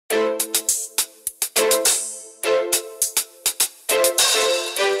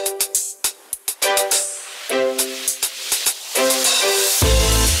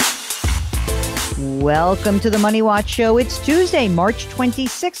Welcome to the Money Watch Show. It's Tuesday, March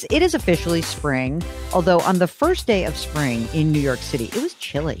 26th. It is officially spring, although on the first day of spring in New York City, it was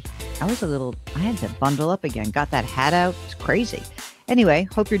chilly. I had to bundle up again, got that hat out. It's crazy. Anyway,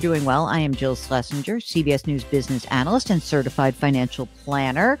 hope you're doing well. I am Jill Schlesinger, CBS News business analyst and certified financial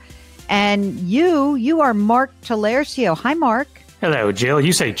planner. And you are Mark Talercio. Hi, Mark. Hello, Jill.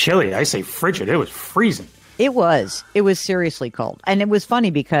 You say chilly. I say frigid. It was freezing. It was seriously cold. And it was funny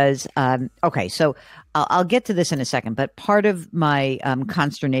because, so I'll get to this in a second, but part of my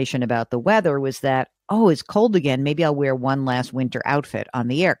consternation about the weather was that, it's cold again. Maybe I'll wear one last winter outfit on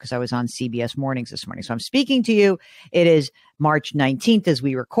the air because I was on CBS Mornings this morning. So I'm speaking to you. It is March 19th as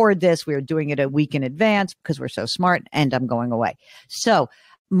we record this. We are doing it a week in advance because we're so smart, and I'm going away. So,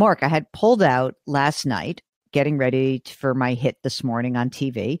 Mark, I had pulled out last night, getting ready for my hit this morning on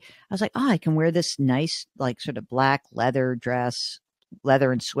TV. I was like, I can wear this nice, like sort of black leather dress,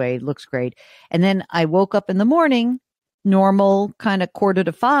 leather and suede, looks great. And then I woke up in the morning, normal kind of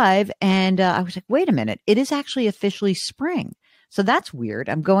 4:45, and I was like, wait a minute, it is actually officially spring. So that's weird.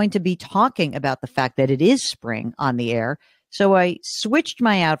 I'm going to be talking about the fact that it is spring on the air. So I switched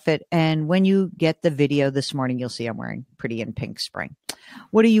my outfit, and when you get the video this morning, you'll see I'm wearing pretty in pink spring.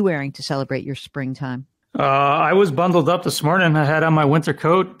 What are you wearing to celebrate your springtime? I was bundled up this morning. I had on my winter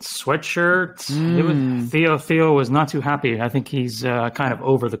coat, sweatshirt. Theo was not too happy. I think he's kind of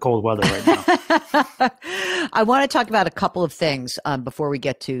over the cold weather right now. I want to talk about a couple of things before we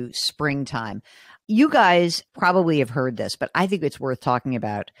get to springtime. You guys probably have heard this, but I think it's worth talking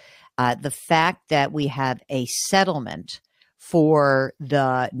about the fact that we have a settlement for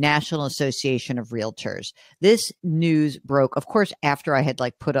the National Association of Realtors. This news broke, of course, after I had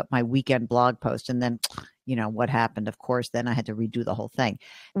put up my weekend blog post, and then, what happened, of course, then I had to redo the whole thing.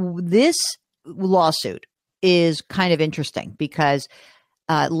 This lawsuit is kind of interesting because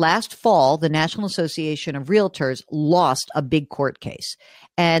last fall, the National Association of Realtors lost a big court case.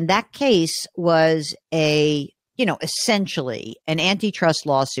 And that case was essentially an antitrust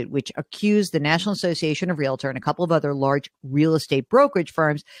lawsuit, which accused the National Association of Realtor and a couple of other large real estate brokerage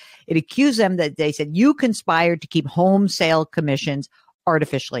firms. It accused them that they said, you conspired to keep home sale commissions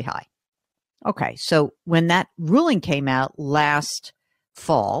artificially high. Okay, so when that ruling came out last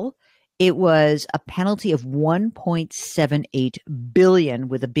fall, it was a penalty of $1.78 billion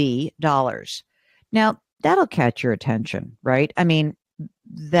with a B dollars. Now, that'll catch your attention, right? I mean,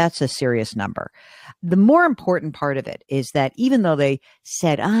 that's a serious number. The more important part of it is that even though they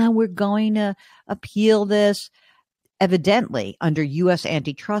said, we're going to appeal this, evidently under U.S.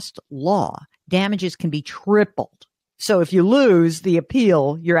 antitrust law, damages can be tripled. So if you lose the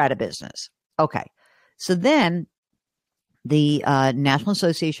appeal, you're out of business. Okay. So then the National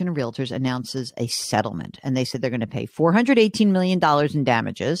Association of Realtors announces a settlement, and they said they're going to pay $418 million in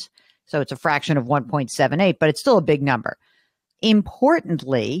damages. So it's a fraction of 1.78, but it's still a big number.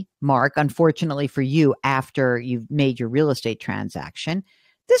 Importantly, Mark, unfortunately for you, after you've made your real estate transaction,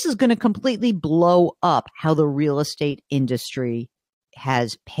 this is going to completely blow up how the real estate industry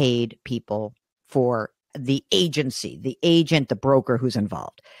has paid people for the agency, the agent, the broker who's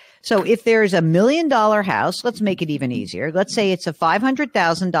involved. So if there's $1 million house, let's make it even easier. Let's say it's a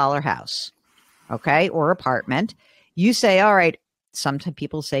 $500,000 house, okay, or apartment. You say, all right, sometimes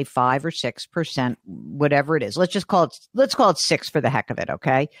people say 5 or 6%, whatever it is. Let's call it 6 for the heck of it.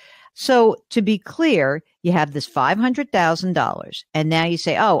 Okay. So to be clear, you have this $500,000 and now you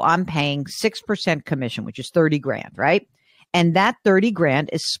say, I'm paying 6% commission, which is 30 grand, right? And that 30 grand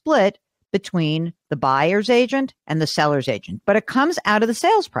is split between the buyer's agent and the seller's agent, but it comes out of the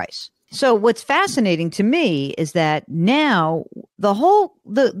sales price. So what's fascinating to me is that now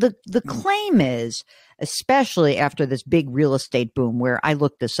the claim is, especially after this big real estate boom, where I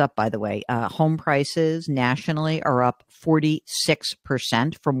looked this up, by the way, home prices nationally are up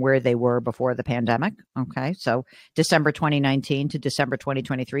 46% from where they were before the pandemic. Okay. So December 2019 to December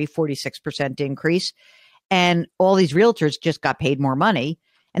 2023, 46% increase. And all these realtors just got paid more money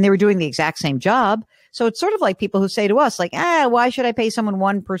and they were doing the exact same job. So it's sort of like people who say to us, why should I pay someone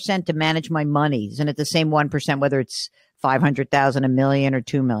 1% to manage my money? Isn't it the same 1%, whether it's 500,000, $1 million, or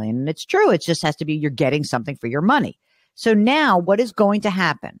 2 million? And it's true. It just has to be you're getting something for your money. So now what is going to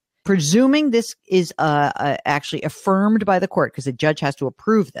happen? Presuming this is actually affirmed by the court, because the judge has to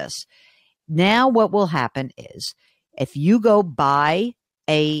approve this. Now what will happen is if you go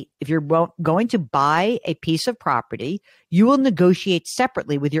if you're going to buy a piece of property, you will negotiate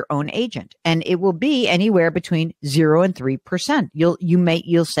separately with your own agent, and it will be anywhere between 0 and 3%.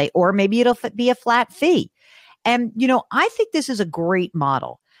 You'll say, or maybe it'll be a flat fee. And, I think this is a great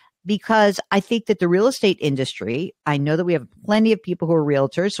model. because I think that the real estate industry, I know that we have plenty of people who are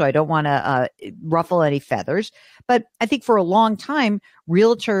realtors, so I don't want to ruffle any feathers. But I think for a long time,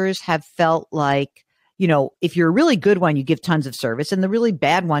 realtors have felt like, if you're a really good one, you give tons of service, and the really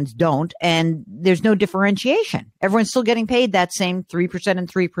bad ones don't. And there's no differentiation. Everyone's still getting paid that same 3% and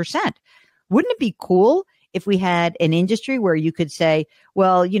 3%. Wouldn't it be cool if we had an industry where you could say,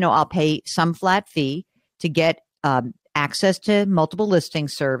 well, I'll pay some flat fee to get access to multiple listing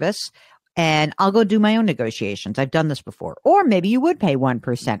service, and I'll go do my own negotiations. I've done this before. Or maybe you would pay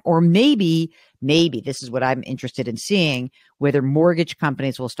 1%, or maybe this is what I'm interested in seeing, whether mortgage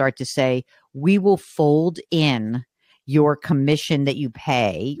companies will start to say, we will fold in your commission that you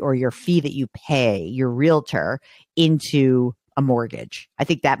pay or your fee that you pay your realtor into a mortgage. I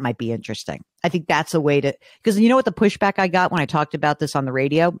think that might be interesting. I think that's a way to, because you know what the pushback I got when I talked about this on the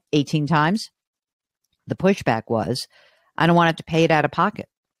radio 18 times? The pushback was, I don't want to have to pay it out of pocket.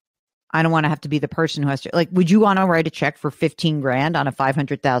 I don't want to have to be the person who has to, would you want to write a check for $15,000 on a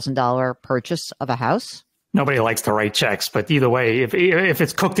 $500,000 purchase of a house? Nobody likes to write checks, but either way, if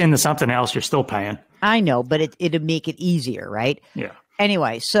it's cooked into something else, you're still paying. I know, but it'd make it easier, right? Yeah.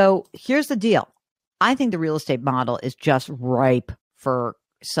 Anyway, so here's the deal. I think the real estate model is just ripe for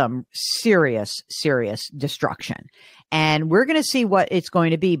some serious destruction. And we're going to see what it's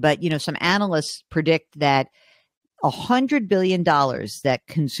going to be. But, some analysts predict that $100 billion that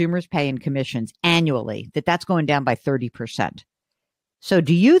consumers pay in commissions annually, that's going down by 30%. So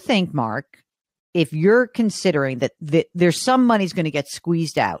do you think, Mark, if you're considering that there's some money's going to get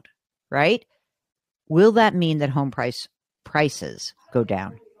squeezed out, right? Will that mean that home prices go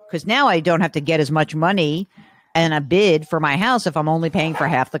down? Because now I don't have to get as much money and a bid for my house if I'm only paying for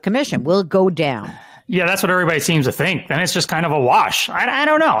half the commission. Will it go down? Yeah, that's what everybody seems to think. Then it's just kind of a wash. I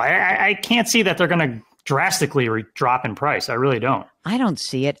don't know. I can't see that they're going to drastically drop in price. I really don't. I don't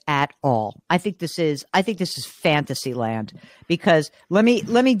see it at all. I think this is fantasy land, because let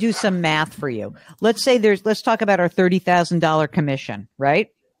me do some math for you. Let's talk about our $30,000 commission, right?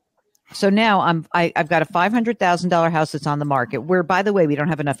 So now I've got a $500,000 house that's on the market where, by the way, we don't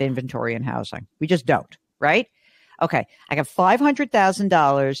have enough inventory in housing. We just don't, right? Okay. I got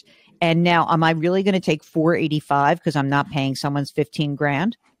 $500,000. And now am I really going to take $485 because I'm not paying someone's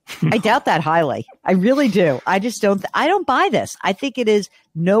 $15,000? I doubt that highly. I really do. I don't buy this. I think it is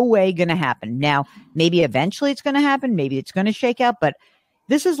no way going to happen. Now, maybe eventually it's going to happen. Maybe it's going to shake out. But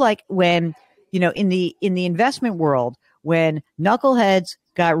this is like when, in the investment world, when knuckleheads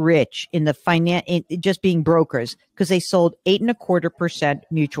got rich in the just being brokers because they sold 8.25%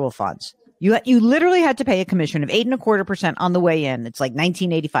 mutual funds. You literally had to pay a commission of 8.25% on the way in. It's like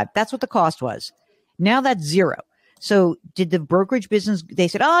 1985. That's what the cost was. Now that's zero. So did the brokerage business, they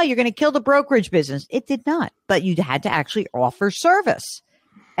said, oh, you're going to kill the brokerage business. It did not, but you had to actually offer service.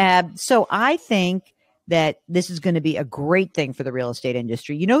 So I think that this is going to be a great thing for the real estate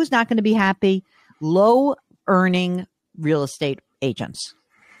industry. You know who's not going to be happy? Low earning real estate agents.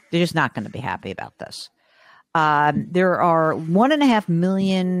 They're just not going to be happy about this. There are 1.5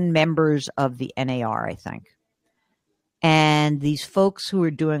 million members of the NAR, I think. And these folks who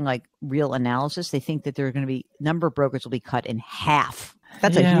are doing real analysis, they think that number of brokers will be cut in half.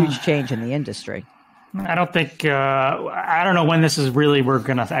 That's a huge change in the industry. I don't think, I don't know when we're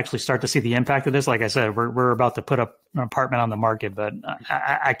going to actually start to see the impact of this. Like I said, we're about to put up an apartment on the market, but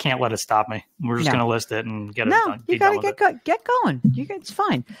I can't let it stop me. We're just going to list it and get it done. No, you got to get going. It's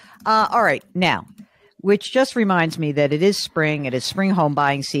fine. All right. Now, which just reminds me that it is spring. It is spring home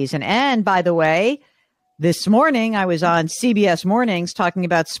buying season. And by the way, this morning I was on CBS Mornings talking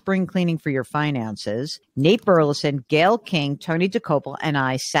about spring cleaning for your finances. Nate Burleson, Gail King, Tony DeCopel, and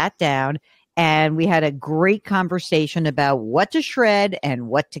I sat down and we had a great conversation about what to shred and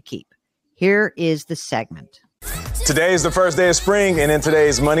what to keep. Here is the segment. Today is the first day of spring, and in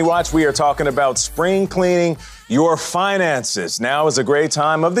today's Money Watch, we are talking about spring cleaning your finances. Now is a great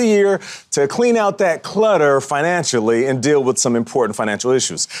time of the year to clean out that clutter financially and deal with some important financial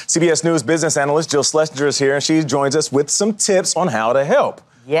issues. CBS News business analyst Jill Schlesinger is here, and she joins us with some tips on how to help.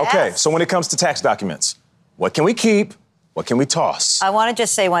 Yes. Okay, so when it comes to tax documents, what can we keep? What can we toss? I want to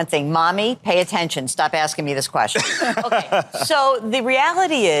just say one thing. Mommy, pay attention. Stop asking me this question. Okay. So the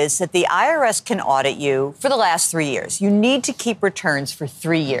reality is that the IRS can audit you for the last 3 years. You need to keep returns for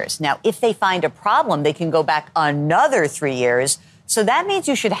 3 years. Now, if they find a problem, they can go back another 3 years. So that means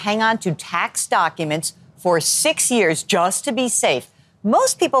you should hang on to tax documents for 6 years just to be safe.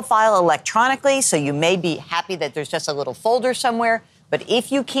 Most people file electronically, so you may be happy that there's just a little folder somewhere. But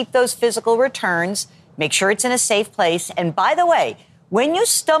if you keep those physical returns, make sure it's in a safe place. And by the way, when you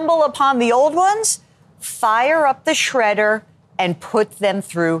stumble upon the old ones, fire up the shredder and put them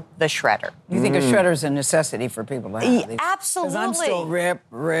through the shredder. You think a shredder is a necessity for people to have these? Absolutely. Because I'm still rip.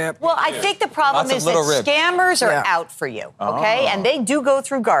 Well, I think the problem is that scammers are out for you, okay? And they do go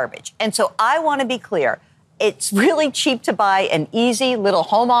through garbage. And so I want to be clear. It's really cheap to buy an easy little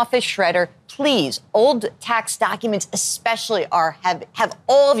home office shredder. Please, old tax documents especially have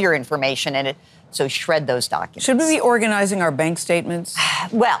all of your information in it. So shred those documents. Should we be organizing our bank statements?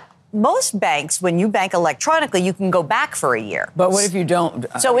 Well, most banks, when you bank electronically, you can go back for a year. But what if you don't?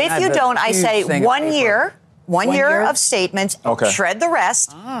 So if you don't, I say 1 year. One year of statements, shred the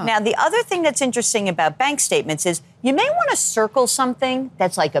rest. Now, the other thing that's interesting about bank statements is you may want to circle something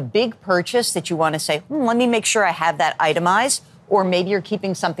that's like a big purchase that you want to say, let me make sure I have that itemized. Or maybe you're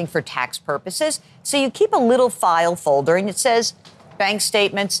keeping something for tax purposes. So you keep a little file folder and it says bank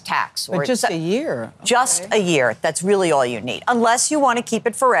statements, tax. But just a year. Just a year. That's really all you need. Unless you want to keep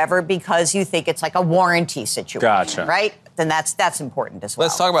it forever because you think it's like a warranty situation, right? Then that's important as well.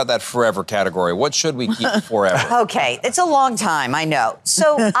 Let's talk about that forever category. What should we keep forever? Okay, it's a long time, I know.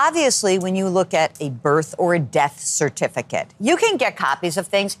 So obviously, when you look at a birth or a death certificate, you can get copies of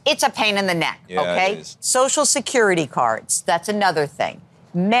things. It's a pain in the neck, okay? It is. Social security cards, that's another thing.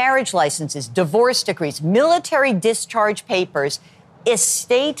 Marriage licenses, divorce decrees, military discharge papers,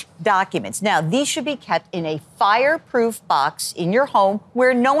 estate documents. Now, these should be kept in a fireproof box in your home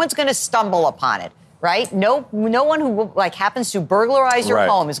where no one's going to stumble upon it. Right? No one who happens to burglarize your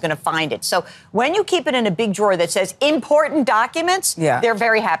home is going to find it. So when you keep it in a big drawer that says important documents, they're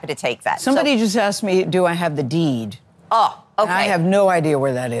very happy to take that. Somebody just asked me, do I have the deed? Oh, okay. And I have no idea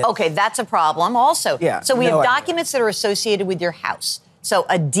where that is. Okay, that's a problem also. Yeah, so we no have idea. documents that are associated with your house. So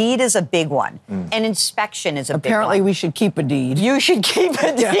a deed is a big one. An inspection is a big one. Apparently, we should keep a deed. You should keep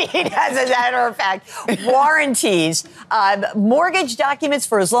a deed, as a matter of fact. Warranties, mortgage documents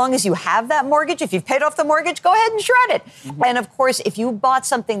for as long as you have that mortgage. If you've paid off the mortgage, go ahead and shred it. And of course, if you bought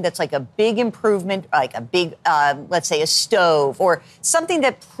something that's like a big improvement, like a big, let's say a stove, or something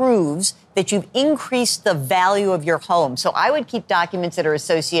that proves that you've increased the value of your home. So I would keep documents that are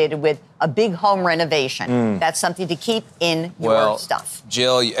associated with a big home renovation. That's something to keep in your stuff.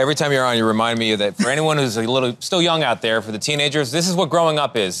 Jill, every time you're on, you remind me that for anyone who's a little still young out there, for the teenagers, this is what growing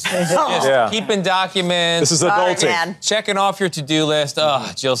up is. Just keeping documents. This is adulting. Checking off your to-do list. Oh,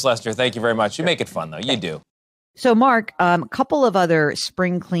 Jill Slester, thank you very much. You make it fun, though. You do. So, Mark, a couple of other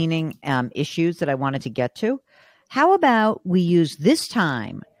spring cleaning issues that I wanted to get to. How about we use this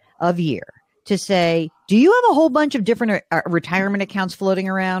time of year to say, do you have a whole bunch of different retirement accounts floating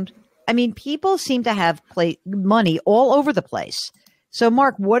around? I mean, people seem to have money all over the place. So,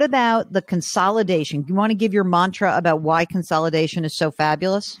 Mark, what about the consolidation? You want to give your mantra about why consolidation is so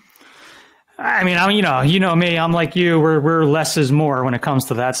fabulous? I mean, you know me. I'm like you. We're less is more when it comes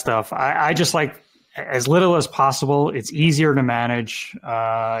to that stuff. I just like as little as possible. It's easier to manage.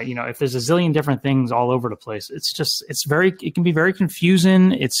 If there's a zillion different things all over the place, it can be very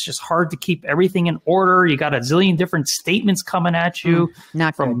confusing. It's just hard to keep everything in order. You got a zillion different statements coming at you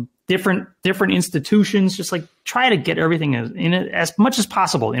from different institutions. Just like try to get everything in it as much as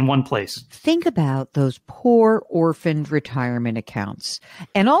possible in one place. Think about those poor orphaned retirement accounts.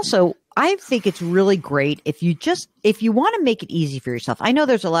 And also, I think it's really great if you want to make it easy for yourself. I know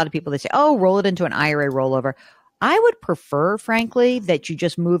there's a lot of people that say, oh, roll it into an IRA rollover. I would prefer, frankly, that you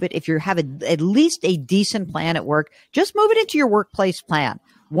just move it. If you have at least a decent plan at work, just move it into your workplace plan.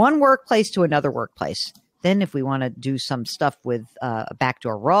 One workplace to another workplace. Then if we want to do some stuff with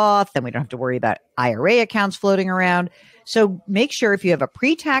backdoor Roth, then we don't have to worry about IRA accounts floating around. So make sure if you have a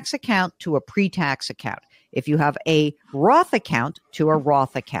pre-tax account to a pre-tax account. If you have a Roth account to a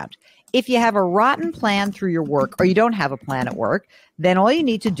Roth account. If you have a rotten plan through your work or you don't have a plan at work, then all you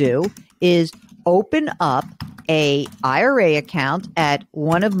need to do is open up a IRA account at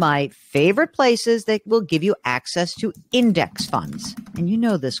one of my favorite places that will give you access to index funds. And you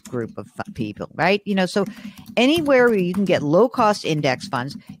know this group of people, right? So anywhere where you can get low-cost index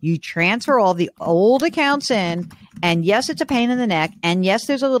funds, you transfer all the old accounts in. And yes, it's a pain in the neck. And yes,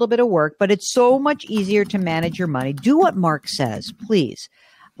 there's a little bit of work, but it's so much easier to manage your money. Do what Mark says, please.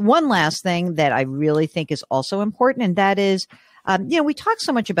 One last thing that I really think is also important, and that is, we talk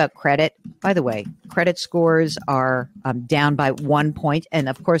so much about credit. By the way, credit scores are down by 1 point. And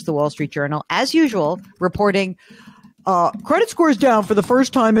of course, the Wall Street Journal, as usual, reporting credit scores down for the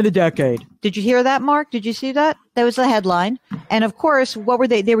first time in a decade. Did you hear that, Mark? Did you see that? That was the headline. And of course, what were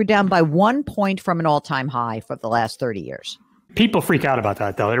they? They were down by 1 point from an all-time high for the last 30 years. People freak out about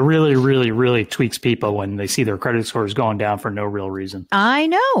that, though. It really, really, really tweaks people when they see their credit scores going down for no real reason. I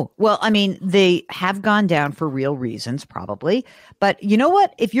know. Well, I mean, they have gone down for real reasons, probably. But you know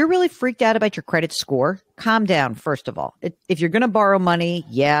what? If you're really freaked out about your credit score, calm down, first of all. If you're going to borrow money,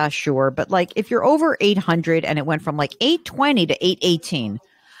 yeah, sure. But like if you're over 800 and it went from like 820 to 818,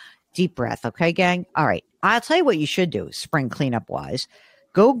 deep breath. Okay, gang? All right. I'll tell you what you should do, spring cleanup wise.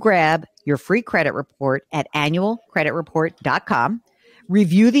 Go grab your free credit report at annualcreditreport.com.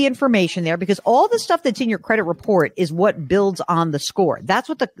 Review the information there because all the stuff that's in your credit report is what builds on the score. That's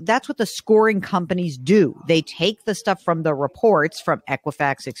what the scoring companies do. They take the stuff from the reports from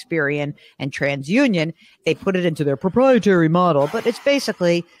Equifax, Experian, and TransUnion. They put it into their proprietary model, but it's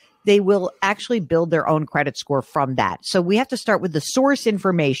basically they will actually build their own credit score from that. So we have to start with the source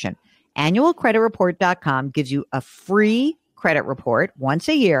information. Annualcreditreport.com gives you a free credit report once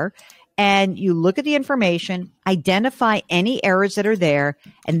a year, and you look at the information, identify any errors that are there,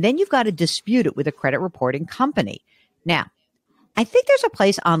 and then you've got to dispute it with a credit reporting company. Now, I think there's a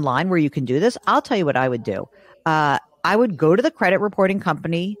place online where you can do this. I'll tell you what I would do. I would go to the credit reporting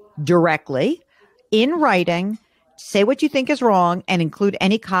company directly in writing, say what you think is wrong, and include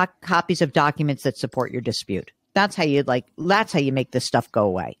any copies of documents that support your dispute. That's how you make this stuff go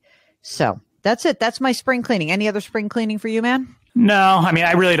away. So that's it. That's my spring cleaning. Any other spring cleaning for you, man? No, I mean,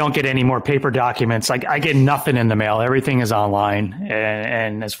 I really don't get any more paper documents. Like I get nothing in the mail. Everything is online.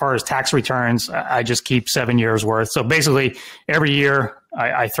 And as far as tax returns, I just keep 7 years worth. So basically every year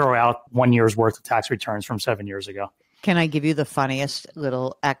I throw out 1 year's worth of tax returns from 7 years ago. Can I give you the funniest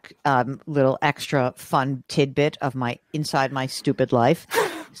little extra fun tidbit of inside my stupid life?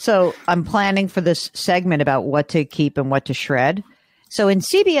 So I'm planning for this segment about what to keep and what to shred. So in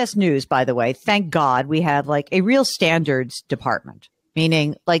CBS News, by the way, thank God we have like a real standards department,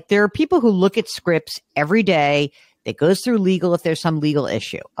 meaning like there are people who look at scripts every day that goes through legal if there's some legal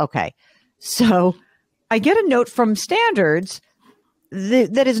issue. Okay. So I get a note from standards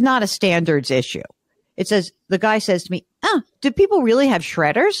that is not a standards issue. It says, the guy says to me, do people really have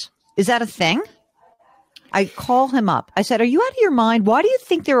shredders? Is that a thing? I call him up. I said, are you out of your mind? Why do you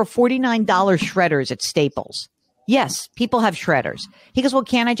think there are $49 shredders at Staples? Yes, people have shredders. He goes, well,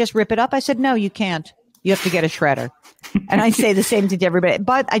 can't I just rip it up? I said, no, you can't. You have to get a shredder. And I say the same thing to everybody.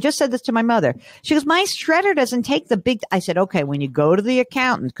 But I just said this to my mother. She goes, my shredder doesn't take the big. I said, okay, when you go to the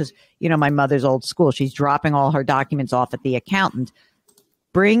accountant, because, you know, my mother's old school, she's dropping all her documents off at the accountant.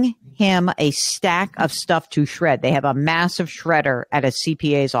 Bring him a stack of stuff to shred. They have a massive shredder at a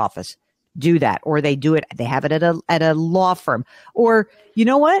CPA's office. Do that. Or they do it. They have it at a law firm. Or you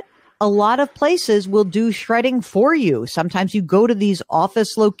know what? A lot of places will do shredding for you. Sometimes you go to these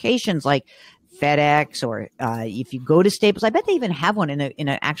office locations like FedEx, or if you go to Staples, I bet they even have one in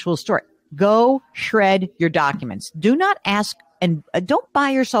an actual store. Go shred your documents. Do not ask and don't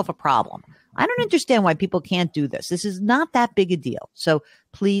buy yourself a problem. I don't understand why people can't do this. This is not that big a deal. So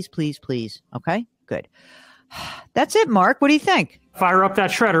please, please, please. Okay, good. That's it, Mark. What do you think? Fire up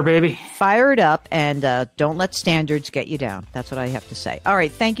that shredder, baby. Fire it up, and don't let standards get you down. That's what I have to say. All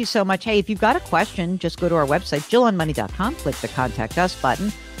right, thank you so much. Hey, if you've got a question, just go to our website, JillOnMoney.com, click the Contact Us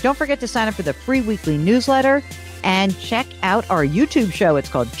button. Don't forget to sign up for the free weekly newsletter, and check out our YouTube show. It's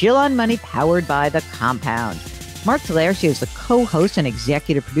called Jill on Money, powered by The Compound. Mark Talercio is the co-host and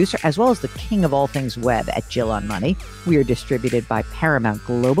executive producer, as well as the king of all things web at Jill on Money. We are distributed by Paramount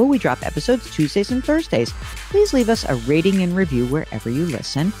Global. We drop episodes Tuesdays and Thursdays. Please leave us a rating and review wherever you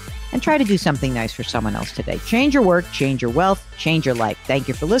listen, and try to do something nice for someone else today. Change your work, change your wealth, change your life. Thank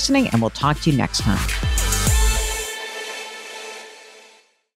you for listening, and we'll talk to you next time.